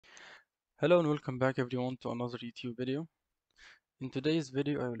Hello and welcome back everyone to another YouTube video. In today's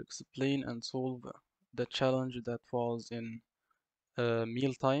video I will explain and solve the challenge that was in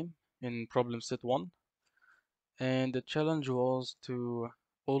meal time in problem set 1, and the challenge was to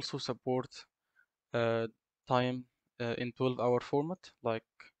also support uh, time in 12-hour format like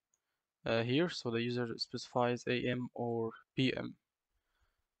here, so the user specifies AM or PM.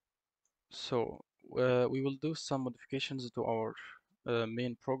 So we will do some modifications to our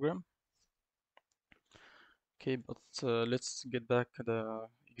main program. Okay, but let's get back to the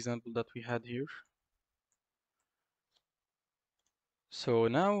example that we had here. So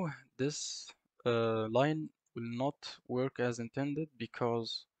now this line will not work as intended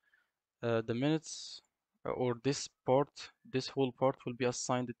because the minutes or this whole part will be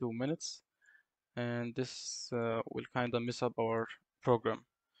assigned to minutes, and this will kind of mess up our program.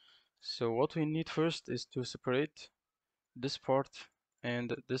 So what we need first is to separate this part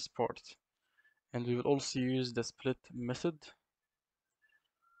and this part, and we will also use the split method.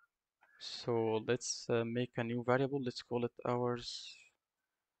 So let's make a new variable. Let's call it hours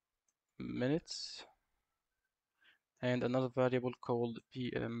minutes, and another variable called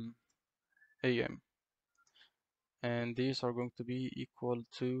PM AM, and these are going to be equal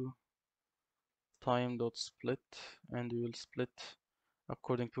to time dot split, and we will split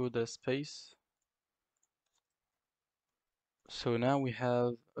according to the space. So now we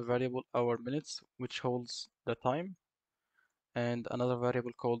have a variable hour minutes which holds the time, and another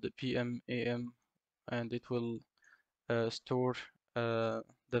variable called PM AM, and it will store the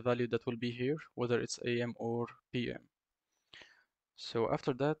value that will be here, whether it's AM or PM. So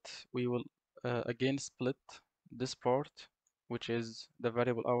after that we will again split this part, which is the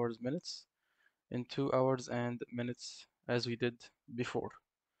variable hours minutes, in 2 hours and minutes as we did before.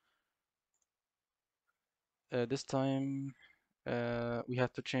 This time we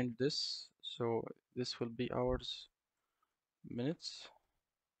have to change this, so this will be hours minutes.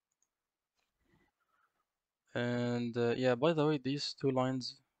 And yeah, by the way, these two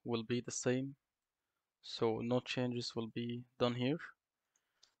lines will be the same, so no changes will be done here.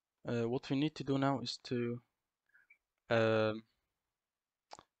 What we need to do now is to um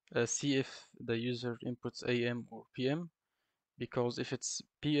see if the user inputs AM or PM, because if it's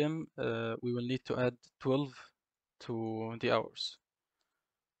PM, we will need to add 12 to the hours.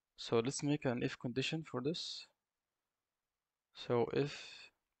 So let's make an if condition for this. So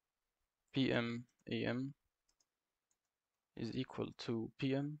if PM AM is equal to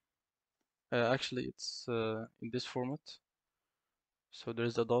PM, actually it's in this format, so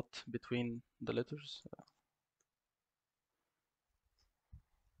there's a dot between the letters.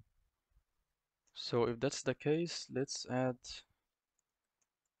 So if that's the case, let's add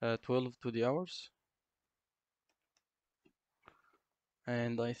 12 to the hours,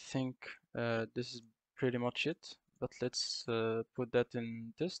 and I think this is pretty much it, but let's put that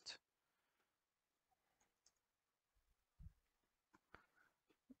in test.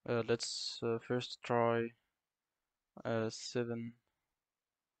 Let's first try 7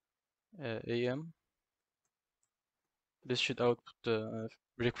 AM. This should output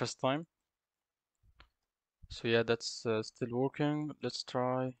breakfast time. So yeah, that's still working. Let's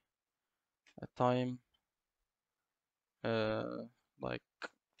try a time uh, like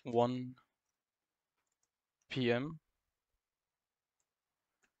 1 p.m.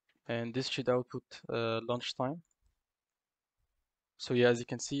 and this should output lunchtime. So yeah, as you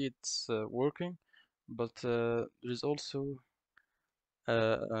can see, it's working, but there is also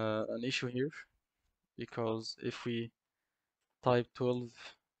an issue here, because if we type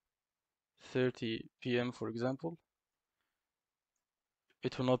 12:30 p.m. for example,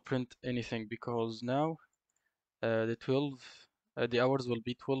 it will not print anything, because now the hours will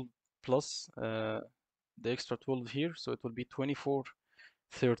be 12 plus the extra 12 here, so it will be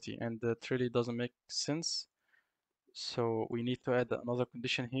 24:30, and that really doesn't make sense. So we need to add another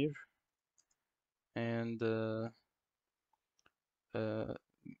condition here, and uh,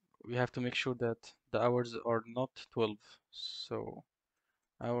 we have to make sure that the hours are not 12. So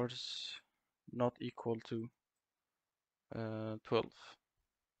hours not equal to 12.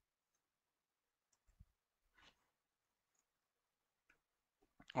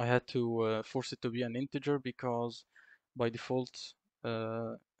 I had to force it to be an integer because by default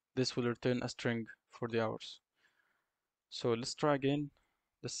uh, this will return a string for the hours. So let's try again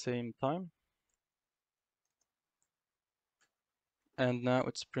the same time, and now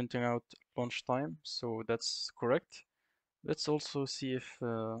it's printing out lunchtime, so that's correct. Let's also see if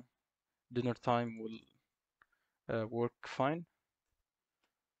dinner time will work fine.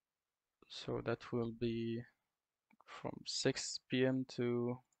 So that will be from 6 p.m.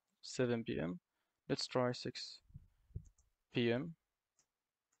 to 7 p.m. Let's try 6 p.m.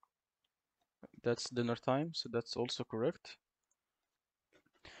 That's dinner time, so that's also correct.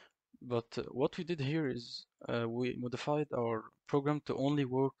 But what we did here is we modified our program to only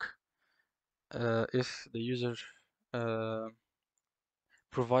work if the user uh,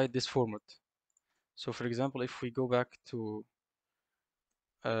 provide this format. So for example, if we go back to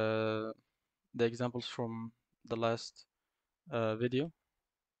the examples from the last video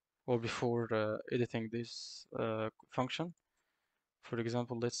or before editing this function, for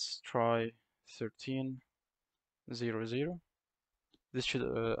example, let's try 1300. This should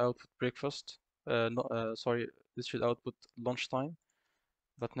output breakfast. No, sorry, this should output lunchtime.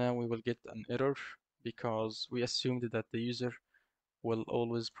 But now we will get an error because we assumed that the user will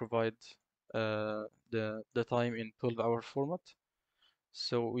always provide the time in 12-hour format.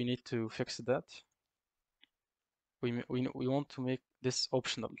 So we need to fix that. We want to make this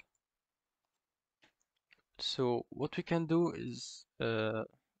optional. So what we can do is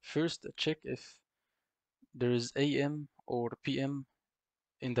first check if there is AM or PM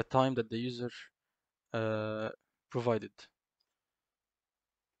in the time that the user uh, provided.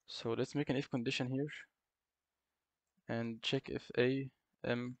 So let's make an if condition here and check if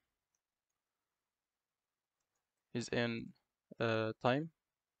AM is in time,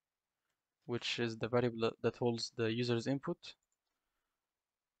 which is the variable that holds the user's input,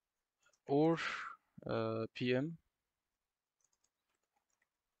 or PM.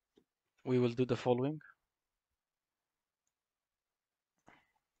 We will do the following.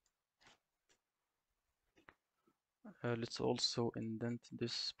 Let's also indent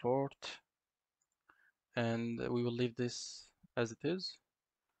this part, and we will leave this as it is.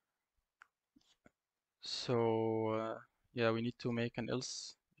 So yeah, we need to make an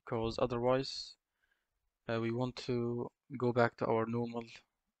else because otherwise we want to go back to our normal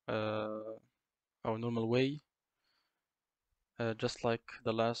way, just like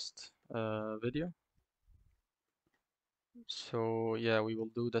the last video. So yeah, we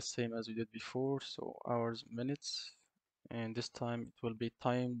will do the same as we did before. So hours, minutes, and this time it will be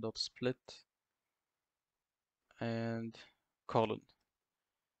time.split and colon.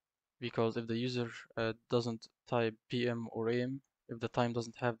 Because if the user doesn't type PM or AM, if the time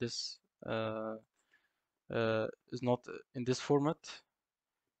doesn't have this, is not in this format,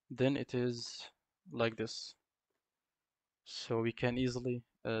 then it is like this. So we can easily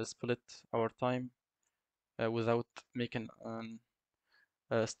split our time without making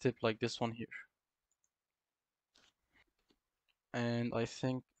a step like this one here. And I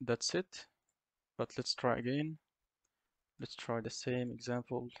think that's it, but let's try again. Let's try the same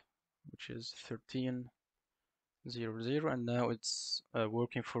example, which is 1300, and now it's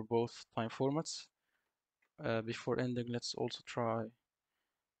working for both time formats. Before ending, let's also try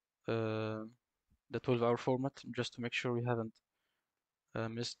the 12-hour format just to make sure we haven't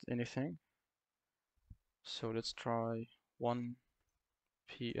missed anything. So let's try 1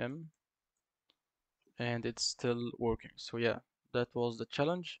 p.m. and it's still working. So yeah, that was the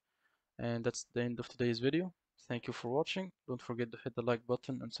challenge, and that's the end of today's video. Thank you for watching. Don't forget to hit the like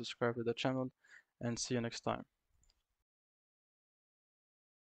button and subscribe to the channel, and see you next time.